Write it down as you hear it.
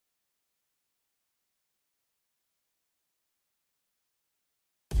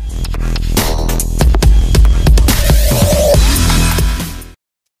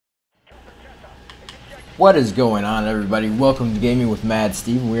What is going on, everybody? Welcome to Gaming with Mad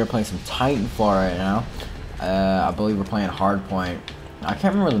Steve. We are playing some Titanfall right now. I believe we're playing Hardpoint. I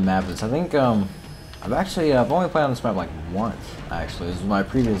can't remember the map is. I think I've only played on this map like once. Actually, this was my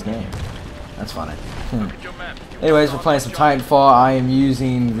previous game. That's funny. Anyways, we're playing some Titanfall. I am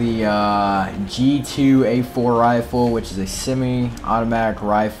using the G2A4 rifle, which is a semi-automatic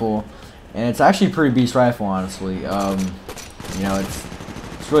rifle, and it's actually a pretty beast rifle, honestly. You know,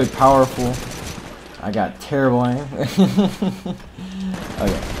 it's really powerful. I got terrible aim. Okay, let's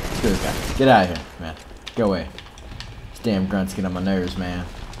go this guy. Get out of here, man. Go away. These damn grunts get on my nerves, man.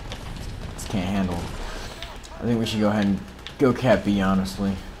 Just can't handle them. I think we should go ahead and go Cat B,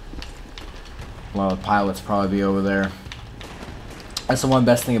 honestly. A lot of the pilots probably be over there. That's the one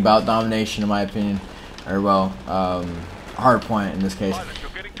best thing about domination, in my opinion. Or, well, Hardpoint in this case.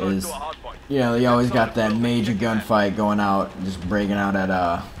 Is, you know, you always got that major gunfight going out, just breaking out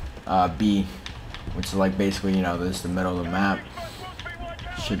at B. Which is like basically, you know, this is the middle of the map.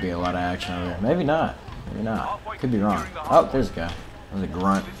 Should be a lot of action over here. Maybe not. Maybe not. Could be wrong. Oh, there's a guy. There's a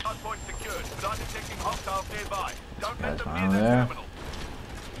grunt. This guy's over there.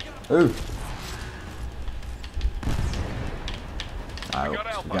 Ooh.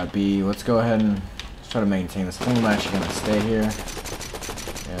 Alright, so we got B. Let's go ahead and let's try to maintain this. I think I'm actually going to stay here.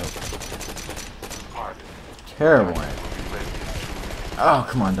 Yep. Terrible aim. Oh,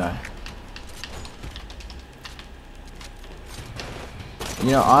 come on, die.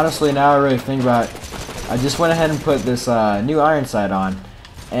 You know, honestly, now I really think about it, I just went ahead and put this new iron sight on,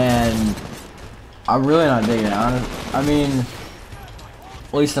 and I'm really not digging it. I mean,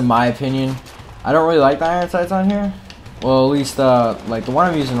 at least in my opinion, I don't really like the iron sights on here. Well, at least, like the one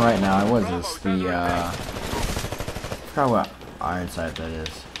I'm using right now, what is this? The, I forgot what iron sight that is.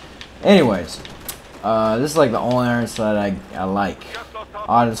 Anyways, this is like the only iron sight I like.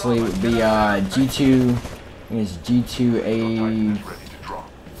 Honestly, the G2, I think it's G2A4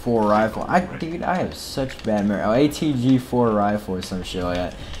 rifle. Dude, I have such bad memory. Oh, ep.4 rifle or some shit like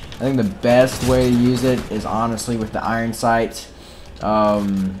that. I think the best way to use it is honestly with the iron sights.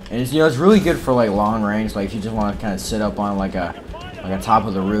 And it's, you know, it's really good for like long range. Like if you just want to kind of sit up on like a top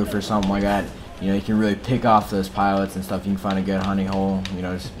of the roof or something like that. You know, you can really pick off those pilots and stuff. You can find a good hunting hole. You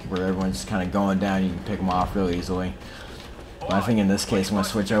know, just where everyone's just kind of going down. You can pick them off real easily. But I think in this case, I'm going to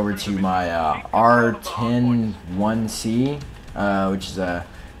switch over to my R10-1C, which is the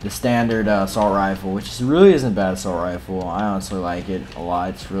standard assault rifle, which really isn't a bad assault rifle. I honestly like it a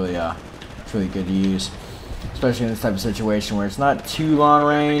lot. It's really good to use, especially in this type of situation where it's not too long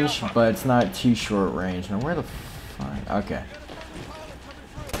range, but it's not too short range. Now, where the fuck? Okay.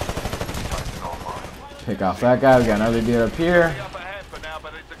 Pick off that guy. We got another dude up here.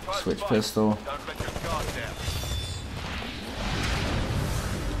 Switch pistol.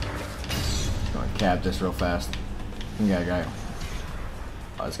 Cap this real fast. We got a guy.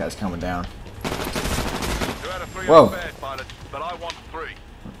 Oh, this guy's coming down. Whoa.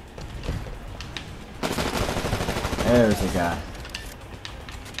 There's the guy.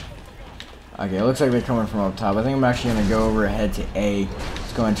 Okay, it looks like they're coming from up top. I think I'm actually going to go over ahead to A.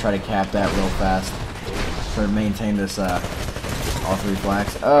 Let's go and try to cap that real fast. Try to maintain this, all three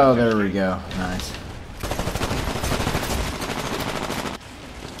flags. Oh, there we go. Nice.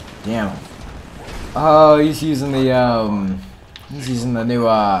 Damn. Oh, he's using the new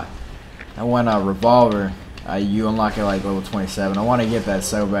that one revolver. You unlock it like level 27. I want to get that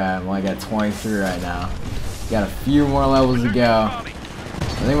so bad. I'm like at 23 right now. Got a few more levels to go. I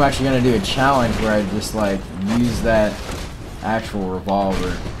think I'm actually gonna do a challenge where I just like use that actual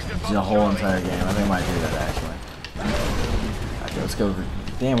revolver the whole entire game. I think I might do that actually. Okay, let's go.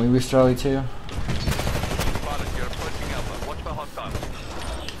 Damn, we reached Charlie too.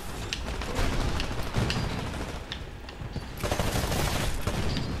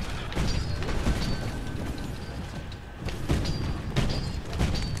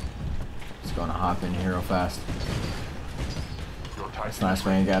 Gonna hop in here real fast. It's nice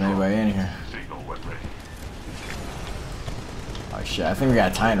we ain't got anybody in here. Oh shit, I think we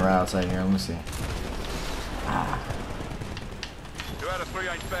got a Titan right outside here. Let me see. Ah. 2 out of 3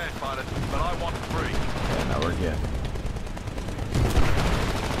 ain't bad, pilot, but I want 3. Yeah, no, we're good.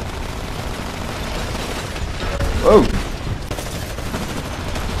 Whoa!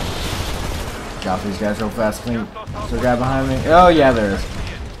 Drop these guys real fast. Is there a guy behind me? Oh yeah, there is.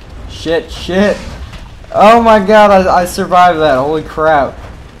 Shit. Oh my god, I survived that. Holy crap.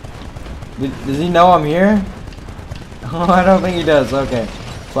 Does he know I'm here? Oh, I don't think he does. Okay.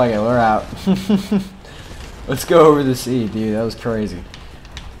 Fuck it, we're out. Let's go over the sea, dude. That was crazy.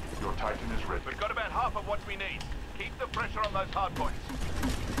 Your Titan is ready. We've got about half of what we need. Keep the pressure on those hard points.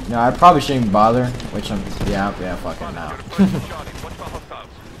 No, I probably shouldn't even bother. Which I'm, yeah, fucking now.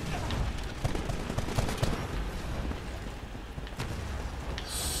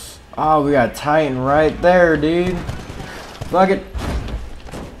 Oh, we got Titan right there, dude. Fuck it.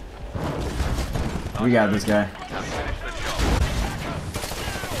 We got this guy.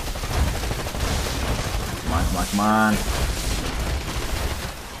 Come on.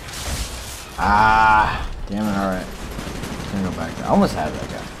 Ah, damn it, alright. Gonna go back there. I almost had that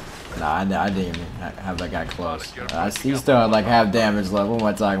guy. Nah, I didn't even have that guy close. He still had like half damage left. What am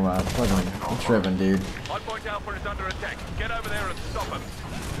I talking about? Fucking, I'm tripping, dude. Hardpoint Alpha is under attack. Get over there and stop him.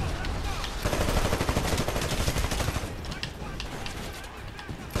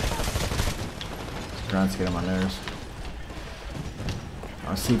 Grunts get on my nerves.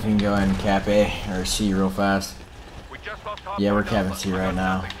 I'll see if we can go ahead and cap A or C real fast. Yeah, we're capping C right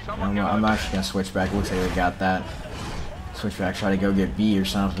now. I'm actually gonna switch back. Looks like we got that. Switch back, try to go get B or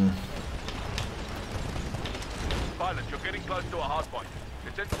something. Pilot, you're getting close to a hardpoint.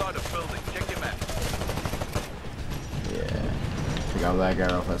 It's inside a building. Check your map. Yeah. Pick out that guy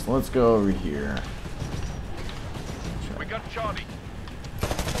real fast. Let's go over here. We got Charlie.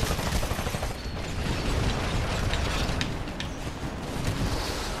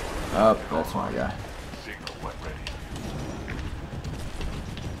 Oh, that's my guy.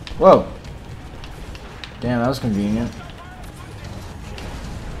 Whoa! Damn, that was convenient.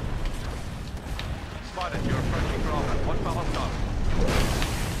 Spotted, you're approaching Bravo. Watch the hostile.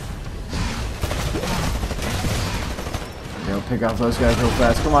 Go pick off those guys real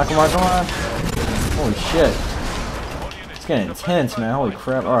fast. Come on. Holy shit. It's getting intense, man. Holy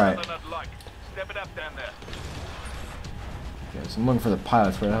crap. Alright. Step it up down there. Okay, so I'm looking for the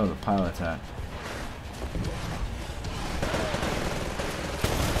pilots. Where the hell are the pilots at?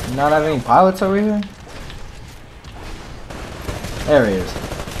 Not have any pilots over here? There he is.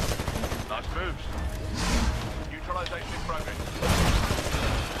 Nice moves. Neutralization in progress.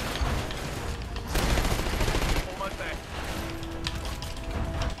 Almost there.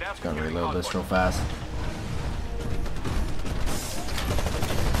 Now Just gotta reload this real fast.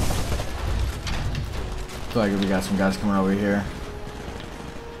 Feel like we got some guys coming over here.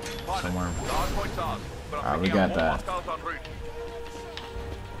 Somewhere. Alright, we got that.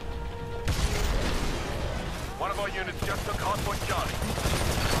 One of our units just took Hardpoint Charlie.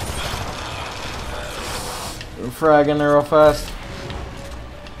 We're fragging there real fast.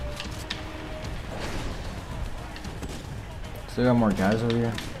 Still got more guys over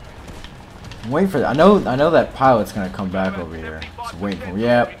here. I'm waiting for that. I know that pilot's gonna come back over here. Just waiting for him.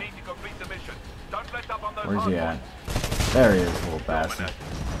 Yep. Where's he at? There he is, little bastard.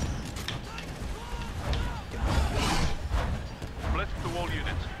 Blitz to all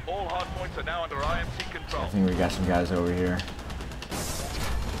units. All hardpoints are now under IMC control. I think we got some guys over here.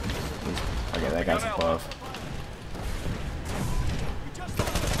 Okay, that guy's above.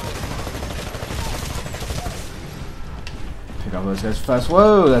 Pick up those guys fast.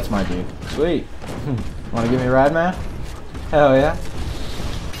 Whoa, that's my dude. Sweet. Wanna give me a ride, man? Hell yeah.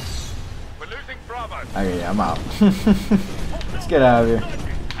 We're losing Bravo. Okay, yeah, I'm out. Let's get out of here.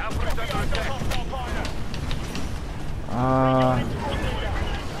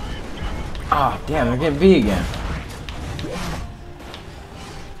 Ah, damn, they're getting B again.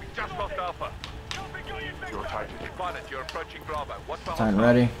 Just lost Alpha. Pilot, you're approaching Bravo. What's the Titan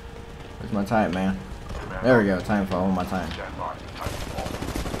ready? Where's my Titan, man? There we go, Titanfall. Where's my Titan?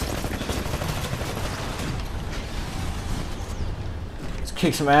 Let's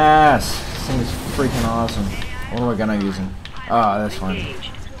kick some ass. This thing is freaking awesome. What am I gonna using? Oh, this one.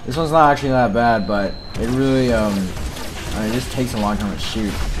 This one's not actually that bad, but it really, I mean, it just takes a long time to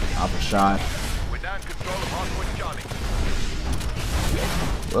shoot off a shot. We're now in control of Hardpoint Charlie.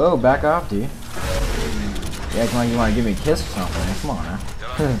 Whoa, back off, dude. Yeah, come on, you wanna give me a kiss or something? Come on, man.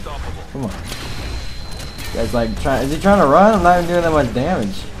 Come on. You guys like, is he trying to run? I'm not even doing that much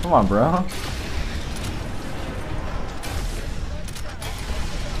damage. Come on, bro.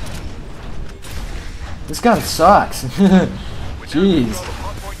 This gun sucks. Jeez.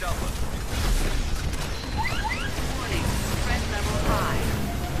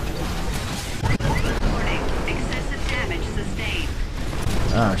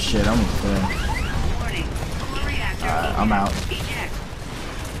 Oh shit, I'm clear. I'm out.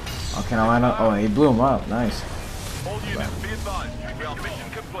 Okay, now I know. Oh, he blew him up. Nice. All units, be advised. We are mission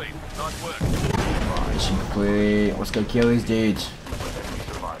complete. Nice work. Mission complete. Let's go kill these dudes.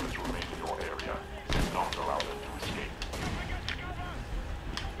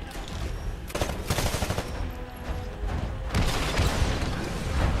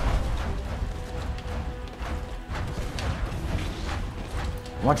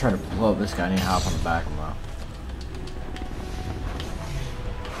 I want to try to blow up this guy. I need to hop on the back of him though.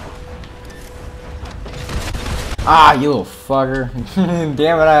 Ah, you little fucker.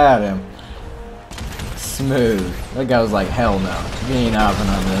 Damn it, I had him. Smooth. That guy was like, hell no. You ain't hopping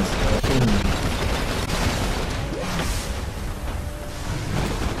on this.